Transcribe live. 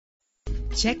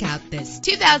Check out this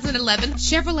 2011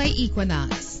 Chevrolet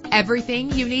Equinox.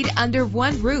 Everything you need under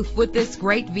one roof with this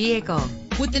great vehicle.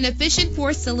 With an efficient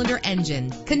 4-cylinder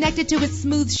engine connected to a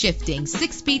smooth shifting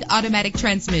 6-speed automatic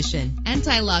transmission.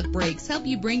 Anti-lock brakes help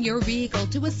you bring your vehicle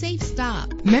to a safe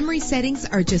stop. Memory settings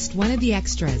are just one of the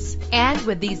extras. And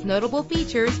with these notable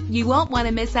features, you won't want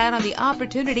to miss out on the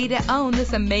opportunity to own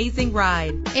this amazing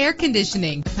ride. Air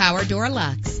conditioning, power door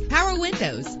locks, power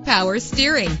windows, power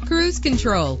steering, cruise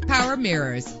control, power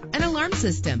mirrors, an alarm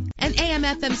system, an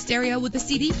AM/FM stereo with a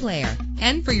CD player.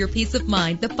 And for your peace of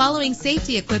mind, the following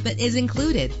safety equipment is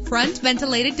included: front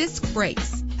ventilated disc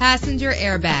brakes, passenger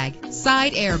airbag,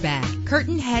 side airbag,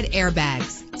 curtain head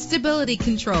airbags, stability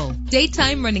control,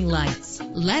 daytime running lights.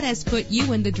 Let us put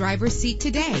you in the driver's seat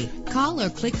today. Call or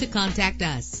click to contact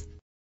us.